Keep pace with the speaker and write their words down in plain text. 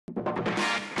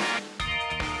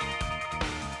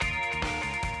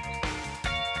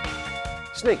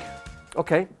Snake.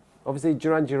 Okay. Obviously,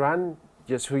 Duran Duran,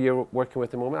 just who you're working with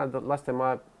at the moment. Last time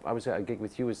I was at a gig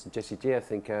with you was Jessie J, I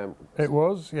think. It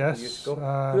was, yes. Years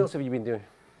ago. Who else have you been doing?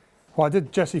 Well, I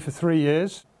did Jessie for 3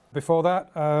 years. Before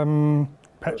that,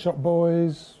 Pet Shop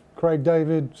Boys, Craig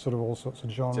David, sort of all sorts of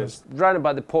genres. Just round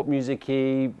about the pop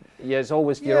music-y, you're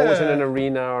always in an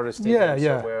arena or a stadium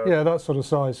somewhere. Yeah, that sort of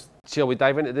size. Shall we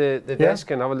dive into the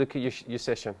desk and have a look at your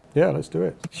session? Yeah, let's do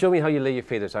it. Show me how you lay your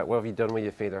faders out. What have you done with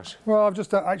your faders? Well, I've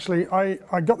just actually,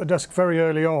 I got the desk very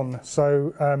early on,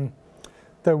 so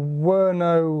there were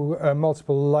no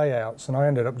multiple layouts, and I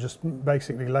ended up just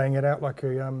basically laying it out like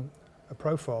a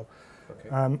profile.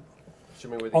 Okay.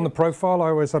 On the profile, I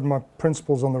always had my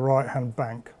principals on the right-hand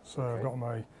bank, so I've got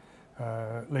my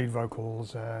lead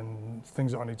vocals and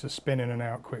things that I need to spin in and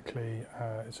out quickly,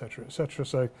 etc., etc.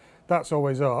 So that's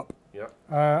always up. Yeah.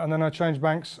 And then I change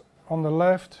banks on the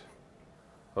left.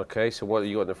 Okay, so what have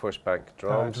you got in the first bank?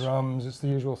 Drums? Drums, it's the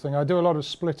usual thing. I do a lot of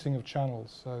splitting of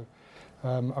channels, so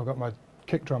I've got my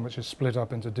kick drum, which is split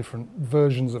up into different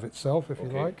versions of itself, if you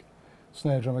like.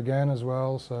 Snare drum again as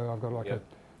well, so I've got like a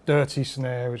dirty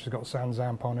snare, which has got sound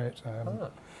zamp on it.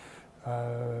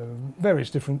 Various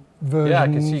different versions. Yeah, I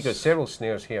can see you've got several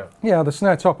snares here. Yeah, the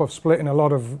snare top I've split in a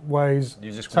lot of ways.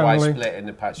 You just Y-split in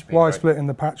the patch bay. Y-split in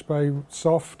the patch bay,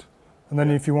 soft. And then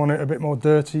if you want it a bit more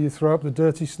dirty, you throw up the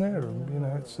dirty snare. And, you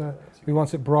know, it's we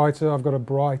want it brighter. I've got a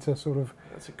brighter sort of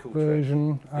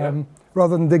version.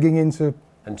 Rather than digging into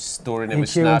and storing it with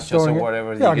snapshots or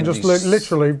whatever. Yeah, I can just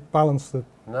literally balance the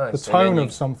tone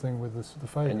of something with the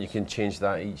faders. And you can change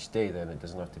that each day then. It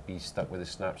doesn't have to be stuck with the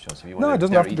snapshots. If you want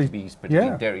it dirty to be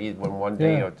particularly dirty one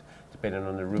day or depending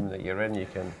on the room that you're in, you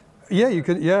can... Yeah, you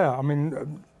could, I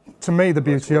mean, to me the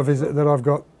beauty of it is that I've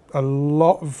got a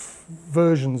lot of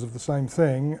versions of the same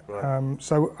thing. Right.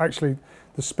 So actually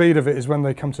the speed of it is when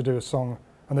they come to do a song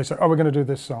and they say, oh, we're going to do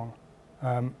this song.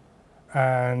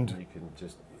 And you can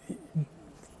just...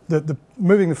 The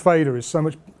moving the fader is so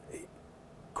much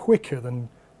quicker than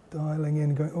dialing in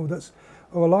and going,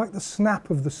 I like the snap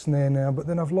of the snare now, but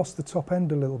then I've lost the top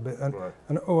end a little bit, and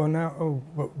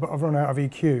but I've run out of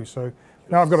EQ, so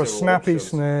now I've got a snappy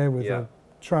snare with a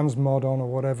transmod on or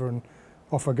whatever, and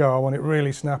off I go. I want it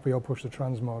really snappy, I'll push the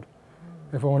transmod.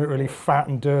 If I want it really fat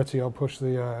and dirty, I'll push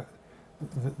the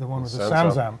one with the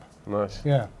sound zamp. Nice.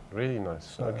 Yeah. Really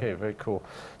nice. Okay, very cool.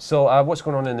 So what's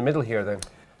going on in the middle here then?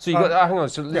 So you got, hang on,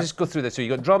 so let's just go through this. So you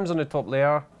got drums on the top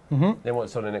layer, then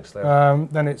what's on the next layer?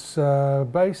 Then it's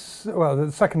bass, well,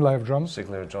 the second layer of drums.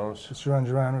 Second layer of drums. It's Duran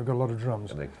Duran, we've got a lot of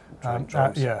drums.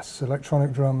 Drums. Yes,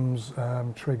 electronic drums,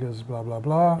 triggers, blah, blah,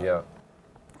 blah. Yeah.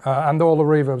 And all the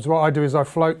reverbs. What I do is I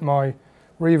float my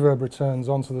reverb returns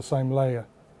onto the same layer.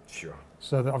 Sure.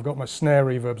 So that I've got my snare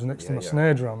reverbs next to my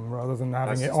snare drum, rather than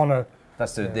having it on a...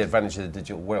 That's the advantage of the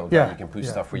digital world, right? You can put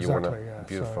stuff where you want it.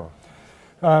 Beautiful.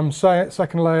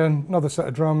 Second layer, another set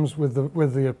of drums with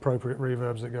the appropriate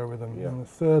reverbs that go with them. And the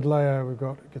third layer, we've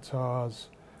got guitars,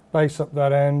 bass up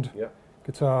that end,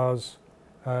 guitars,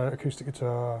 acoustic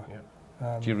guitar.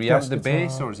 Do you reamp the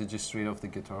bass, or is it just straight off the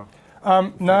guitar?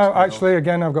 No, actually,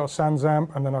 again, I've got a Sans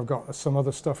amp, and then I've got some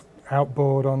other stuff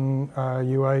outboard on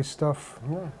UA stuff.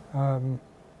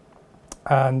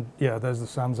 And yeah, there's the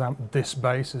Sans amp. This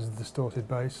bass is the distorted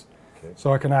bass,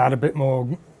 so I can add a bit more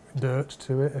dirt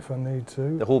to it if I need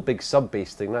to. The whole big sub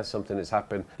bass thing, that's something that's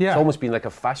happened. It's almost been like a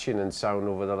fashion in sound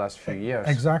over the last few years.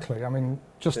 Exactly. I mean,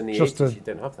 just to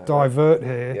that, divert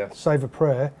here, save a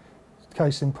prayer,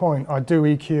 case in point, I do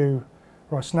EQ,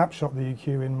 or I snapshot the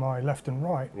EQ in my left and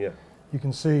right. You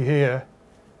can see here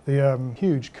the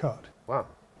huge cut. Wow.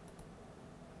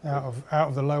 Out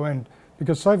of the low end.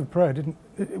 Because Save a Prayer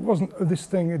it wasn't this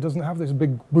thing, it doesn't have this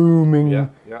big booming,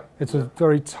 it's a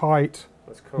very tight,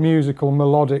 musical,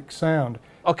 melodic sound.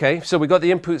 Okay, so we got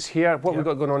the inputs here. What we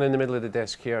got going on in the middle of the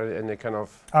desk here in the kind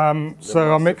of...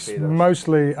 so I mix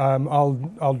mostly,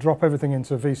 I'll drop everything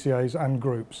into VCAs and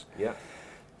groups.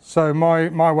 So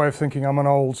my way of thinking, I'm an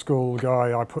old school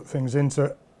guy, I put things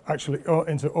into audio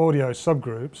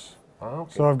subgroups.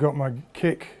 So I've got my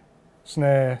kick,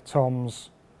 snare, toms,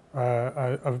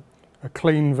 a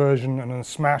clean version and a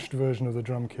smashed version of the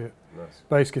drum kit,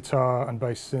 bass guitar and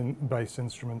bass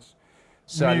instruments.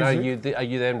 So now are you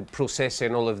then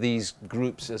processing all of these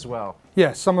groups as well?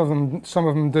 Yeah, some of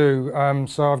them do.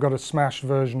 So I've got a smashed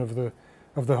version of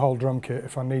the whole drum kit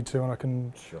if I need to, and I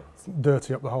can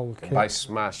dirty up the whole kit. By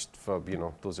smashed, for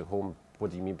those at home,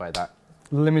 what do you mean by that?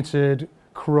 Limited,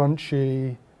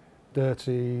 crunchy,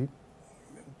 dirty,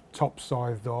 top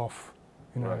scythed off,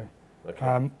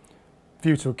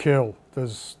 View to a Kill,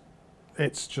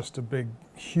 it's just a big,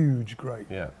 huge grate.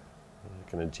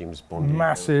 kind of James Bond.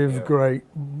 Massive, great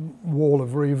wall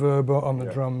of reverb on the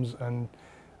drums, and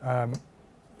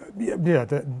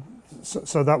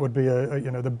so that would be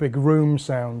the big room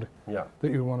sound that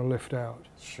you want to lift out.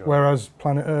 Sure. Whereas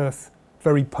Planet Earth,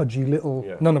 very pudgy little,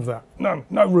 none of that.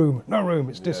 No room,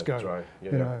 it's disco. Dry.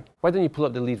 You know. Why don't you pull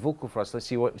up the lead vocal for us? Let's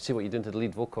see what you're doing to the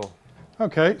lead vocal.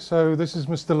 Okay, so this is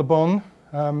Mr. Le Bon.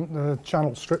 The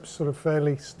channel strip's sort of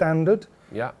fairly standard.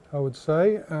 Yeah. I would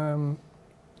say.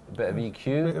 A bit of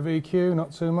EQ. A bit of EQ,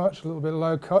 not too much. A little bit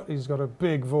low cut. He's got a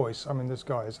big voice. I mean, this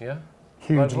guy is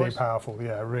hugely powerful.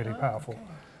 Yeah, really powerful.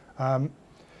 Okay.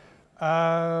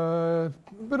 A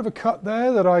bit of a cut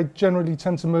there that I generally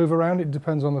tend to move around. It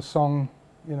depends on the song,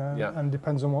 you know, and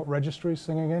depends on what register he's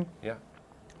singing in. Yeah.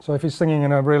 So if he's singing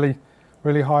in a really,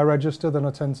 really high register, then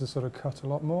I tend to sort of cut a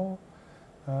lot more.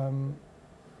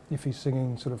 If he's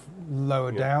singing sort of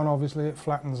lower down, obviously it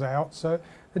flattens out. So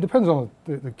it depends on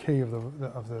the key of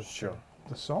the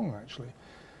song, actually.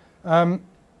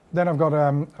 Then I've got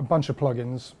a bunch of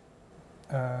plugins,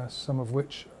 some of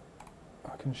which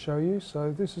I can show you.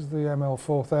 So this is the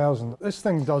ML4000. This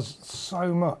thing does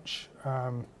so much.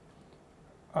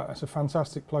 It's a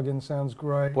fantastic plugin, sounds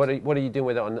great. What are you doing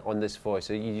with it on this voice?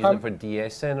 Are you using it for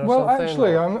DSN or something? Well,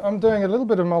 actually, I'm doing a little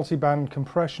bit of multi-band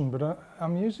compression, but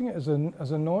I'm using it as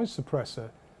a noise suppressor.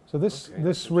 So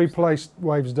this replaced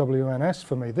Waves WNS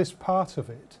for me, this part of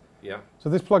it. Yeah. So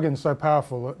this plugin's so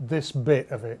powerful that this bit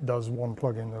of it does one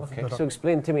plugin. Okay, so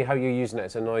explain to me how you're using it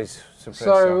as a noise suppressor.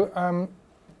 So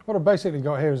what I've basically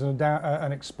got here is an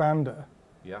expander.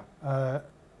 Yeah.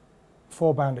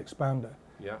 4-band expander.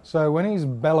 Yeah. So when he's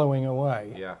bellowing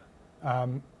away,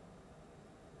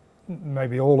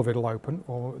 maybe all of it will open,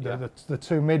 or the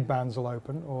two mid bands will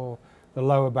open, or the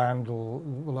lower band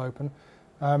will open.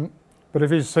 But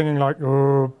if he's singing like,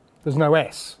 there's no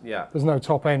S, there's no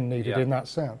top end needed in that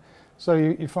sound. So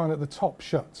you find that the top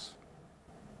shuts.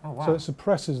 Oh, wow. So it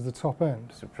suppresses the top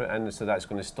end. And so that's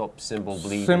going to stop cymbal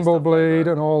bleed. Cymbal bleed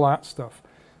and all that stuff.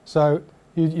 So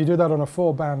you do that on a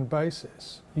 4-band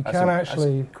basis. You can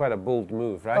actually... That's quite a bold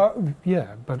move, right?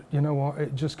 Yeah, but you know what?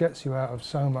 It just gets you out of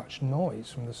so much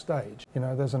noise from the stage. You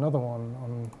know, there's another one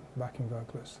on backing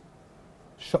vocalist.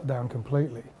 Shut down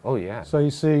completely. Oh, yeah. So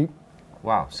you see...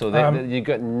 Wow, so you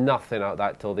got nothing out of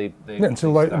that till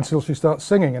until she starts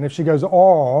singing. And if she goes,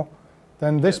 oh,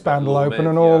 then this band will open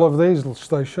and all of these will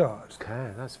stay shut.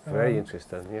 Okay, that's very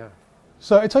interesting, yeah.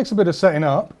 So it takes a bit of setting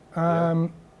up.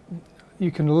 You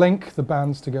can link the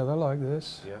bands together like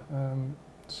this. Yeah.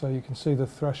 So you can see the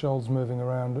thresholds moving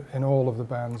around in all of the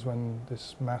bands when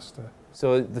this master.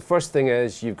 So the first thing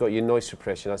is you've got your noise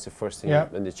suppression, that's the first thing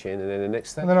in the chain, and then the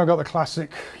next thing? And then I've got the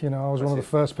classic, you know, I was one of the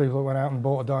first people that went out and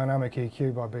bought a dynamic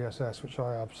EQ by BSS, which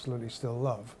I absolutely still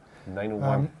love.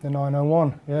 901? The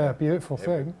 901, yeah, beautiful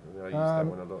thing. I use that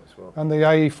one a lot as well. And the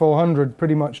AE400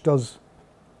 pretty much does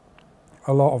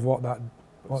a lot of what that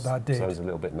did. Sounds a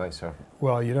little bit nicer.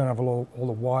 Well, you don't have all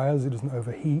the wires, it doesn't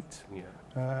overheat.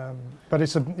 Yeah. But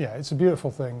it's a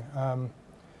beautiful thing.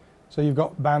 So you've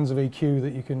got bands of EQ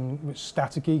that you can,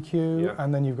 static EQ,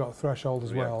 and then you've got threshold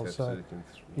as well. So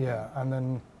and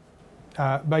then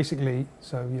basically,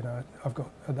 so you know, I've got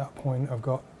at that point I've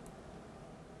got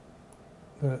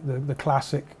the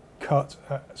classic cut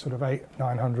at sort of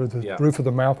 800-900, the roof of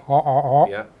the mouth,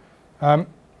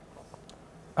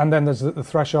 and then there's the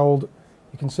threshold.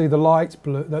 You can see the light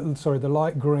blue, the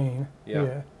light green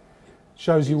here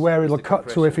shows you where it'll cut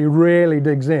to if he really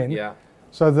digs in. Yeah.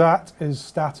 So that is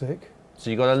static. So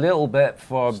you got a little bit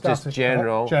for static, just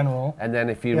general, and then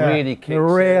if you really kicks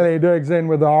really digs in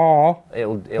with the R,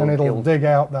 it'll dig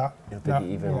out that. It'll dig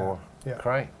it even more. Yeah.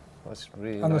 Cry. That's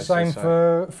really nice. And the same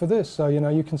for this. So you know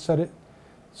you can set it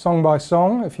song by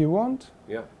song if you want.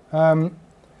 Yeah.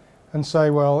 And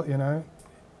say, well, you know,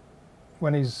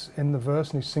 when he's in the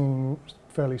verse and he's singing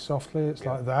fairly softly, it's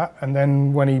like that, and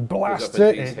then when he blasts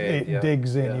it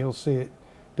digs in. You'll see it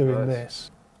doing this.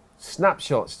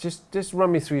 Snapshots. Just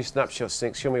run me through your snapshot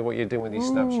sync. Show me what you're doing with these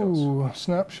snapshots. Ooh,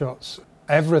 snapshots.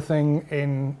 Everything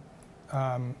in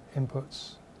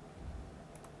inputs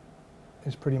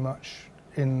is pretty much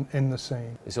in the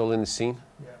scene. It's all in the scene?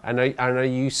 Yeah. And are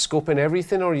you scoping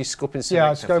everything, or are you scoping selectively? Yeah,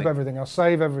 I scope everything. I'll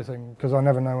save everything because I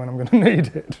never know when I'm going to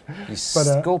need it. You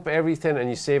scope everything and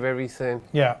you save everything?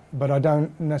 Yeah, but I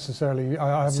don't necessarily...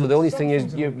 So the only thing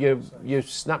is your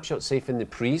snapshot safe in the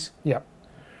pre's? Yeah.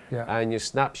 Yeah. And your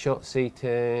snapshot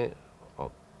setting,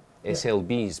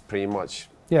 SLB's pretty much.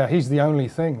 Yeah, he's the only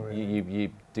thing really. You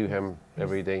do him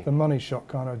every day. The money shot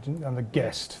kind of, and the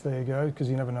guest. There you go, because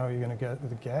you never know who you're going to get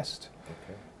with a guest.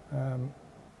 Okay.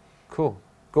 Cool.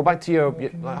 Go back to your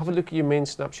have a look at your main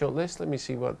snapshot list. Let me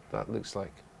see what that looks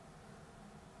like.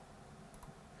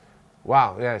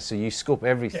 Wow, yeah, so you scope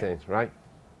everything, right?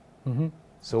 Mm-hmm.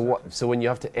 So when you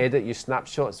have to edit your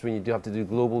snapshots, when you do have to do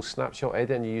global snapshot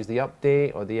edit, and you use the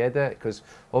update or the edit, because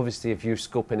obviously if you're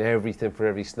scoping everything for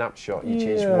every snapshot, you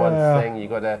change one thing, you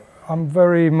got to... I'm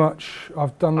very much,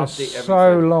 I've done this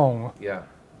so long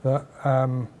that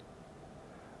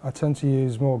I tend to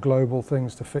use more global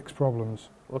things to fix problems.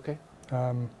 Okay.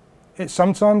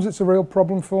 Sometimes it's a real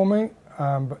problem for me,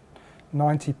 but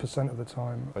 90% of the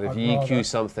time. But if you EQ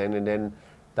something and then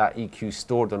that EQ is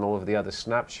stored on all of the other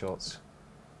snapshots,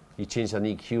 you change an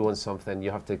EQ on something,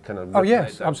 you have to kind of... Oh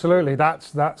yes, absolutely.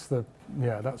 That's the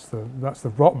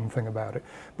rotten thing about it.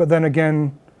 But then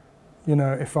again, you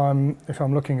know, if I'm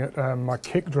looking at my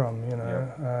kick drum, you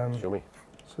know, show me.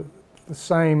 So the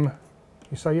same.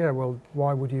 You say, yeah, well,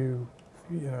 why would you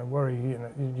worry? You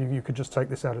know, you could just take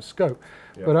this out of scope.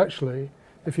 Yeah. But actually,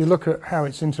 if you look at how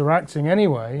it's interacting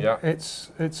anyway,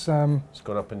 it's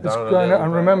gone up and down.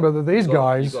 And remember that these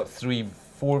guys... You've got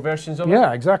 4 versions of it?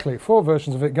 Yeah, exactly. 4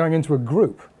 versions of it going into a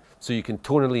group. So you can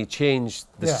tonally change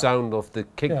the sound of the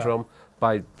kick drum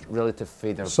by relative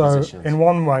fader positions. So in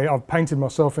one way, I've painted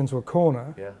myself into a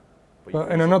corner. Yeah.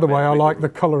 But in another way, I like the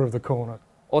colour of the corner.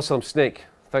 Awesome, Snake.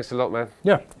 Thanks a lot, man.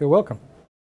 Yeah, you're welcome.